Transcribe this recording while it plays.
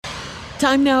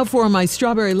Time now for my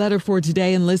strawberry letter for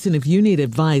today. And listen, if you need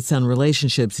advice on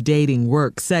relationships, dating,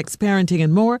 work, sex, parenting,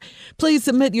 and more, please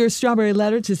submit your strawberry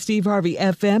letter to Steve Harvey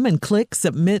FM and click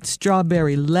Submit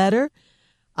Strawberry Letter.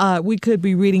 We could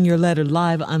be reading your letter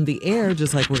live on the air,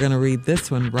 just like we're going to read this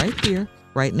one right here,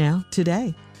 right now,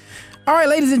 today. All right,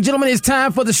 ladies and gentlemen, it's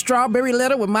time for the strawberry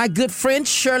letter with my good friend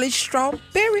Shirley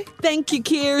Strawberry. Thank you,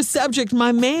 Kier. Subject,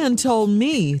 my man told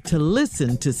me to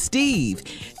listen to Steve.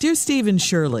 Dear Steve and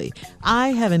Shirley, I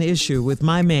have an issue with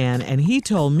my man, and he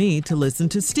told me to listen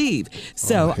to Steve.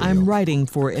 So I'm writing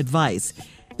for advice.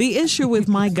 The issue with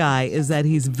my guy is that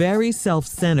he's very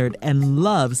self-centered and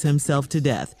loves himself to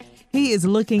death. He is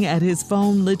looking at his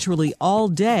phone literally all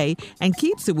day and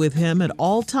keeps it with him at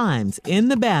all times, in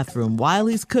the bathroom, while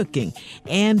he's cooking,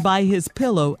 and by his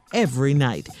pillow every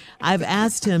night. I've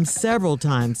asked him several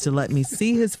times to let me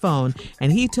see his phone,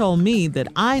 and he told me that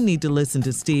I need to listen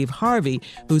to Steve Harvey,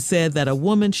 who said that a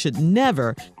woman should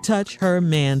never touch her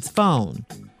man's phone.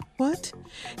 What?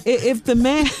 If the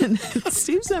man,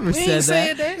 Steve's never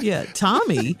said that. Yeah,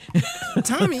 Tommy.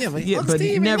 Tommy, yeah, but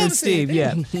Steve, never Steve.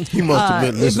 Yeah, he must have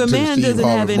been if a listening to man Steve doesn't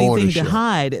have Harvey anything morning to show.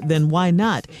 hide, then why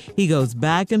not? He goes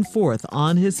back and forth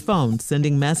on his phone,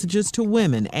 sending messages to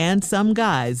women and some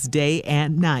guys day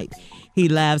and night. He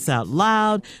laughs out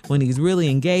loud when he's really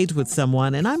engaged with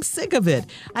someone, and I'm sick of it.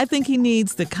 I think he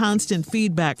needs the constant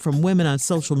feedback from women on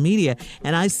social media,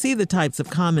 and I see the types of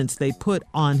comments they put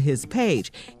on his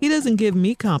page. He doesn't give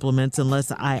me compliments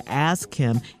unless I ask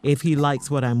him if he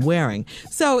likes what I'm wearing.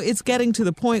 So it's getting to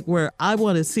the point where I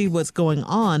want to see what's going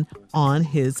on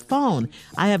his phone.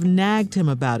 I have nagged him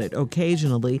about it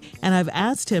occasionally, and I've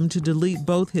asked him to delete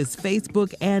both his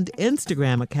Facebook and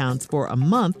Instagram accounts for a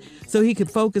month so he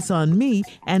could focus on me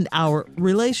and our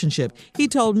relationship. He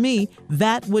told me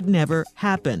that would never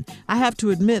happen. I have to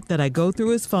admit that I go through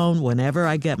his phone whenever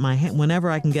I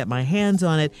can get my hands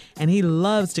on it, and he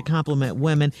loves to compliment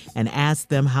women and ask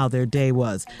them how their day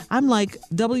was. I'm like,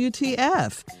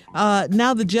 WTF?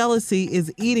 Now the jealousy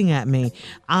is eating at me.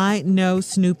 I know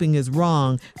snooping is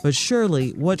wrong, but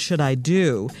surely what should I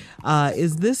do?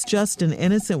 Is this just an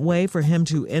innocent way for him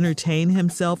to entertain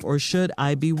himself, or should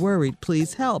I be worried?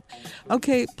 Please help.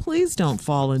 Okay, please don't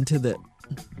fall into the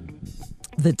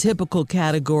typical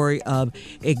category of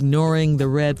ignoring the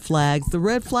red flags. The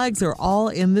red flags are all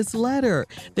in this letter.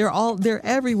 They're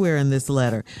everywhere in this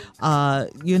letter.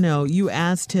 You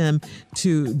asked him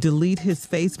to delete his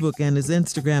Facebook and his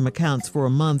Instagram accounts for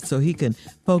a month so he can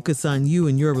focus on you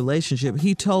and your relationship.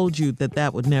 He told you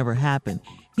that would never happen.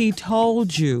 He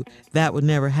told you that would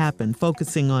never happen,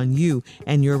 focusing on you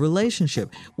and your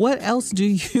relationship. What else do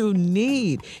you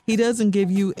need? He doesn't give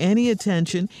you any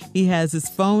attention. He has his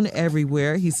phone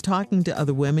everywhere. He's talking to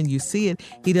other women. You see it.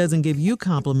 He doesn't give you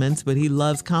compliments, but he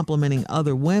loves complimenting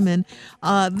other women.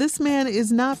 This man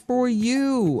is not for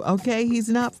you, okay? He's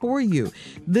not for you.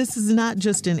 This is not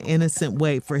just an innocent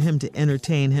way for him to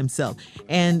entertain himself.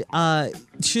 And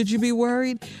should you be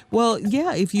worried? Well,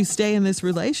 yeah, if you stay in this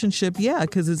relationship, yeah,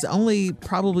 because it's only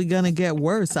probably going to get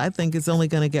worse. I think it's only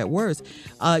going to get worse.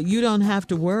 You don't have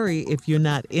to worry if you're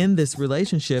not in this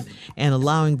relationship and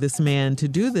allowing this man to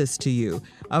do this to you.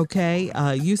 Okay?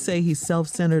 You say he's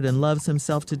self-centered and loves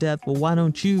himself to death. Well, why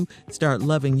don't you start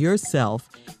loving yourself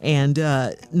and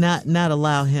not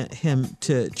allow him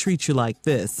to treat you like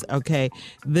this? Okay?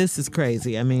 This is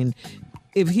crazy. I mean,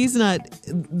 if he's not,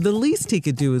 the least he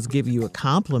could do is give you a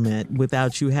compliment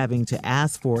without you having to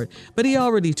ask for it. But he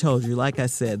already told you, like I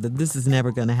said, that this is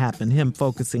never going to happen, him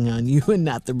focusing on you and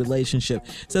not the relationship.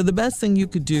 So the best thing you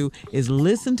could do is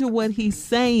listen to what he's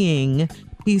saying.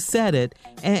 He said it,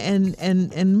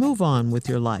 and move on with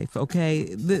your life,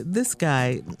 okay? This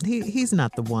guy, he's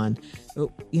not the one.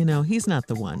 He's not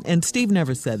the one. And Steve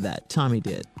never said that. Tommy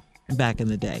did. Back in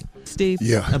the day. Steve?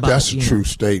 Yeah, that's a true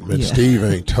statement. Yeah. Steve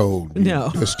ain't told you. No.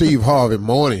 The Steve Harvey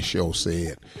morning show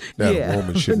said that a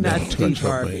woman should never touch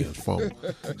her man's phone.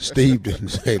 Steve didn't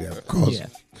say that because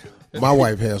my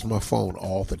wife has my phone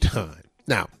all the time.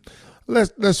 Now,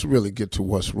 let's really get to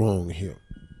what's wrong here.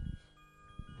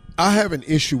 I have an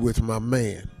issue with my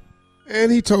man,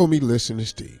 and he told me listen to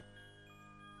Steve.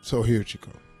 So here you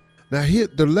go. Now,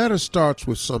 the letter starts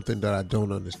with something that I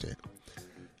don't understand.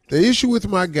 The issue with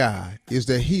my guy is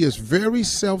that he is very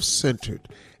self-centered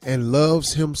and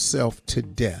loves himself to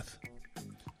death.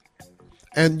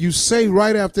 And you say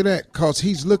right after that, because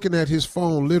he's looking at his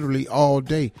phone literally all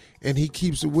day and he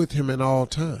keeps it with him at all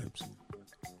times.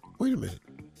 Wait a minute.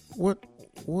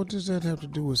 What does that have to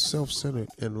do with self-centered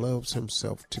and loves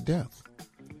himself to death?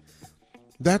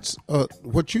 That's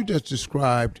what you just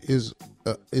described is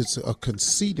a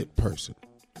conceited person.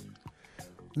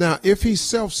 Now, if he's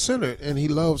self-centered and he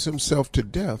loves himself to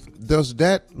death, does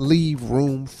that leave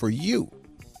room for you?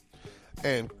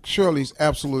 And Shirley's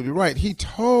absolutely right. He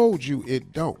told you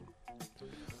it don't.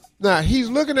 Now, he's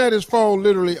looking at his phone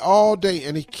literally all day,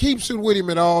 and he keeps it with him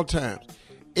at all times.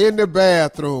 In the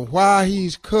bathroom, while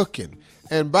he's cooking,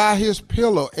 and by his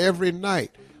pillow every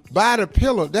night. By the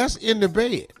pillow, that's in the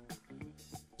bed.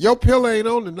 Your pillow ain't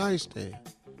on the nightstand.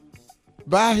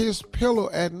 By his pillow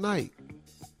at night.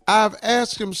 I've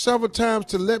asked him several times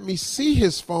to let me see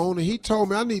his phone, and he told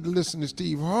me I need to listen to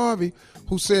Steve Harvey,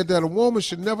 who said that a woman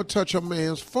should never touch a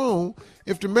man's phone.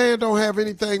 If the man don't have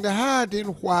anything to hide, then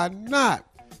why not?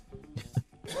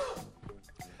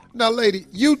 Now, lady,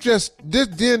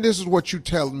 this is what you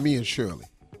telling me and Shirley.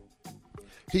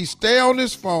 He stay on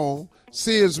his phone,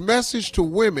 sends message to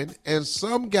women and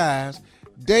some guys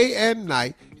day and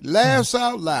night, laughs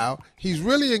out loud. He's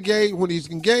really engaged when he's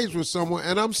engaged with someone,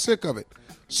 and I'm sick of it.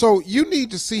 So you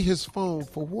need to see his phone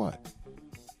for what?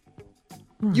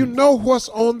 You know what's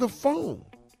on the phone.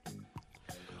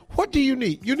 What do you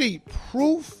need? You need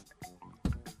proof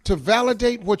to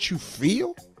validate what you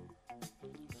feel?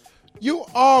 You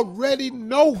already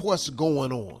know what's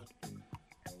going on.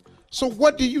 So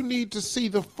what do you need to see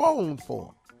the phone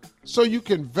for? So you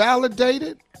can validate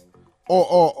it,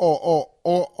 or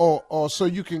so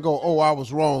you can go, oh, I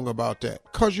was wrong about that.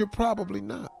 Because you're probably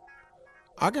not.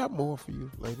 I got more for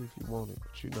you, lady, if you want it,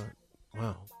 but you're not.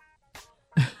 Wow.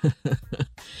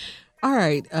 All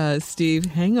right, Steve,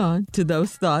 hang on to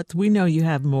those thoughts. We know you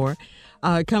have more.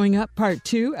 Coming up, part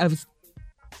 2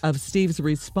 of Steve's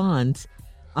response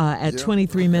at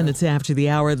 23 minutes after the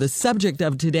hour. The subject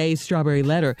of today's Strawberry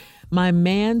Letter: my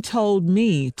man told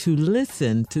me to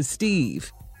listen to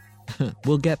Steve.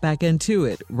 We'll get back into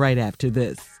it right after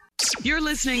this. You're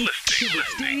listening to the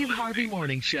Steve Harvey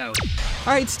Morning Show.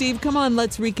 All right, Steve, come on.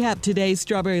 Let's recap today's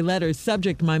Strawberry Letter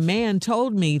subject. My man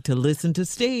told me to listen to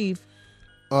Steve.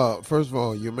 First of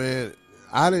all, your man,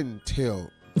 I didn't tell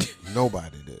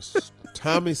nobody this.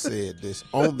 Tommy said this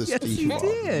on the Steve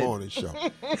Harvey Morning Show.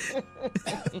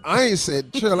 I ain't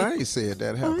said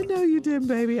that. I know you didn't,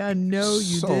 baby. I know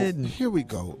you didn't. Here we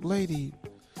go. Lady,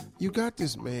 you got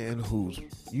this man who's,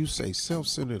 you say,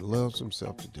 self-centered, loves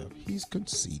himself to death. He's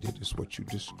conceited, is what you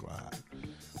described.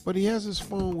 But he has his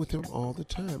phone with him all the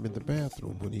time in the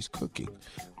bathroom when he's cooking.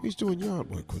 When he's doing yard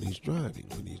work, when he's driving,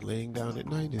 when he's laying down at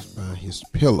night, it's by his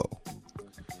pillow.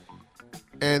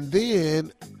 And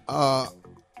then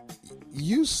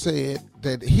you said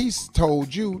that he's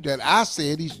told you that I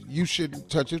said you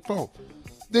shouldn't touch his phone.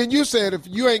 Then you said if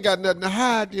you ain't got nothing to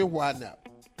hide, then why not?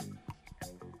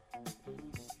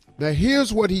 Now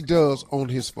here's what he does on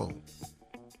his phone.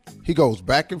 He goes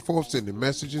back and forth sending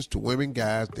messages to women,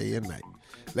 guys, day and night.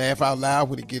 Laugh out loud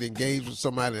when he get engaged with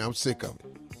somebody, and I'm sick of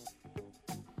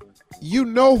it. You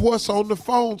know what's on the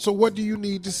phone, so what do you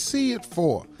need to see it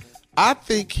for? I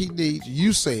think he needs,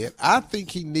 you say it, I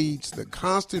think he needs the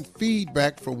constant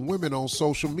feedback from women on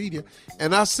social media,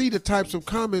 and I see the types of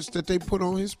comments that they put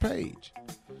on his page.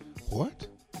 What?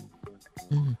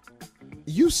 Mm-hmm.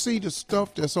 You see the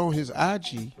stuff that's on his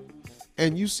IG,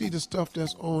 and you see the stuff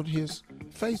that's on his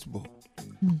Facebook.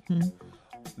 Mm-hmm.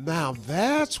 Now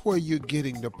that's where you're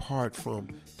getting the part from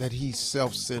that he's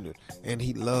self-centered and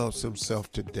he loves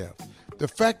himself to death. The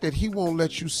fact that he won't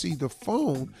let you see the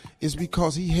phone is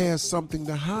because he has something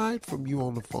to hide from you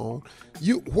on the phone.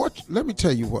 Let me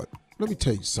tell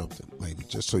you something, lady,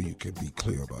 just so you can be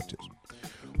clear about this.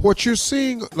 What you're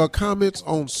seeing, the comments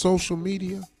on social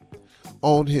media,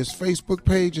 on his Facebook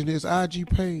page and his IG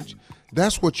page,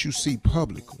 that's what you see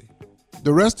publicly.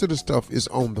 The rest of the stuff is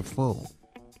on the phone.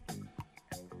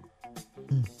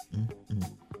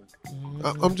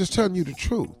 I'm just telling you the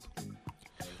truth.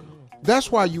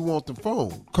 That's why you want the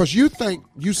phone, because you think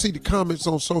you see the comments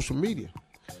on social media.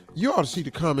 You ought to see the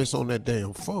comments on that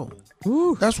damn phone.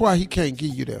 Ooh. That's why he can't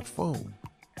give you that phone.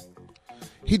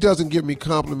 He doesn't give me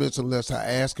compliments unless I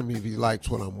ask him if he likes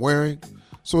what I'm wearing.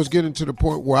 So it's getting to the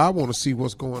point where I want to see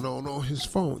what's going on his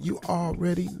phone. You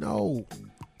already know.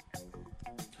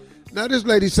 Now this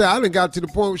lady said I done got to the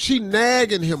point where she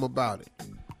nagging him about it.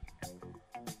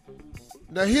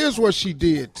 Now here's what she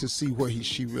did to see where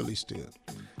she really stood.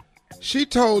 She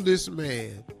told this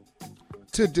man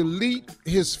to delete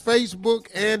his Facebook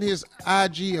and his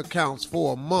IG accounts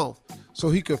for a month so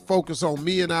he could focus on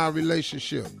me and our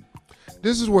relationship.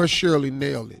 This is where Shirley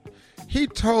nailed it. He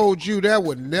told you that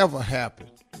would never happen.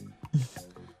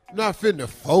 Not finna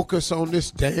focus on this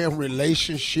damn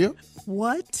relationship.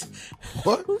 What?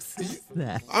 Who says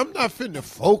that? I'm not finna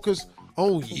focus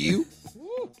on you,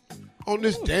 on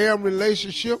this damn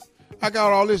relationship. I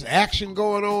got all this action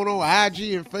going on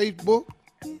IG and Facebook.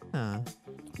 Yeah.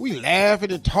 We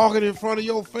laughing and talking in front of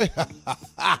your face.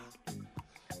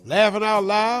 Laughing out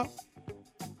loud.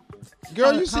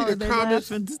 Girl, you see the comments.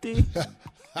 Laughing, Steve?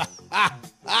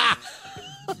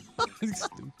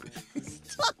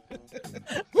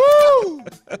 Woo!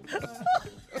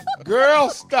 Girl,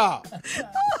 stop.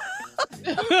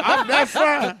 I'm not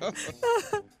fine.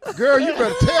 Girl, you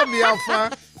better tell me I'm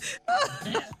fine.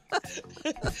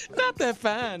 Not that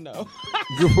fine, though.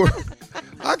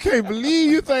 I can't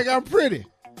believe you think I'm pretty.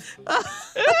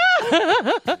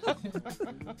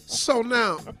 So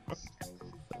now,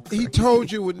 he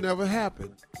told you it would never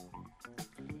happen.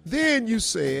 Then you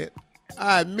said,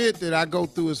 I admit that I go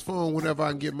through his phone whenever I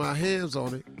can get my hands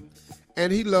on it,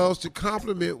 and he loves to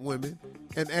compliment women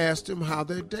and ask them how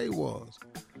their day was.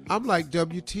 I'm like,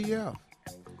 WTF.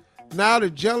 Now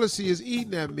the jealousy is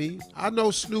eating at me. I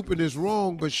know snooping is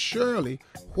wrong, but Shirley,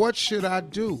 what should I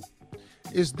do?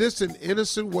 Is this an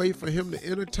innocent way for him to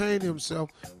entertain himself,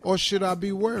 or should I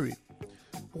be worried?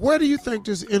 Where do you think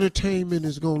this entertainment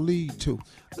is going to lead to?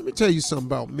 Let me tell you something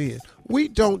about men. We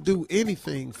don't do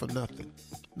anything for nothing.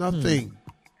 Nothing.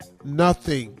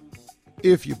 Nothing.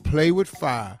 If you play with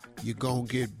fire, you're going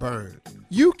to get burned.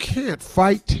 You can't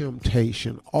fight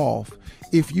temptation off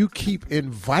if you keep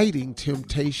inviting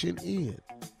temptation in.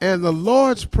 And the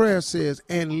Lord's Prayer says,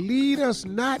 and lead us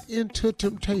not into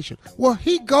temptation. Well,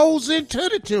 he goes into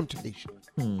the temptation.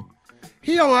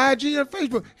 He on IG and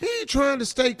Facebook. He ain't trying to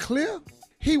stay clear.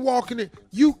 He walking in.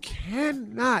 You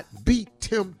cannot beat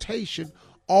temptation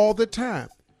all the time.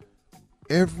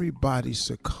 Everybody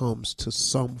succumbs to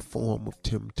some form of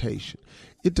temptation.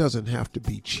 It doesn't have to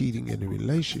be cheating in a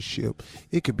relationship.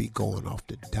 It could be going off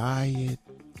the diet.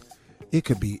 It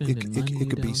could be it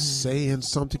could be saying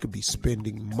something. It could be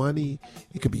spending money.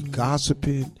 It could be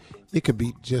gossiping. It could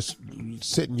be just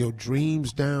setting your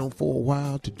dreams down for a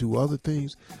while to do other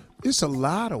things. It's a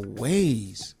lot of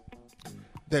ways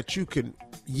that you can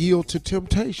yield to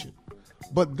temptation.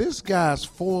 But this guy's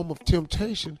form of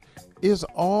temptation is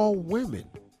all women.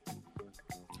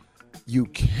 You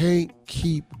can't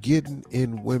keep getting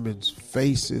in women's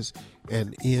faces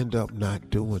and end up not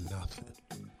doing nothing.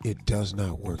 It does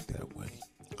not work that way.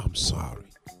 I'm sorry.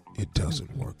 It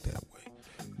doesn't work that way.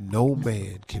 No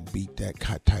man can beat that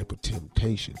type of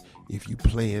temptation if you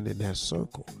playing in that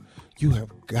circle. You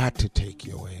have got to take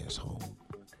your ass home.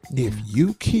 If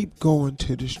you keep going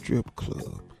to the strip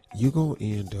club, you're going to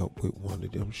end up with one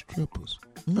of them strippers.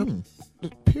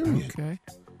 Period. Okay.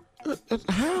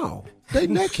 How? They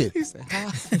naked. He said,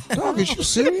 how? Dog, is you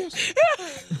serious?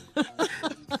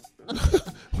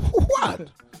 What?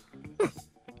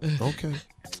 Okay.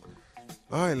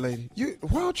 All right, lady.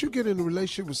 Why don't you get in a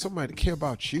relationship with somebody that care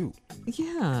about you?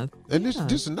 Yeah. And this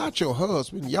is not your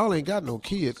husband. Y'all ain't got no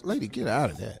kids. Lady, get out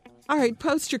of that. All right,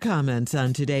 post your comments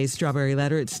on today's Strawberry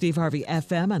Letter at Steve Harvey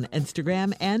FM on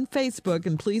Instagram and Facebook.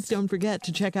 And please don't forget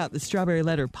to check out the Strawberry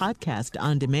Letter podcast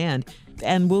on demand.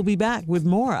 And we'll be back with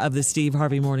more of the Steve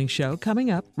Harvey Morning Show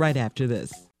coming up right after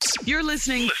this. You're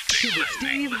listening to the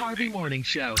Steve Harvey Morning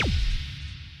Show.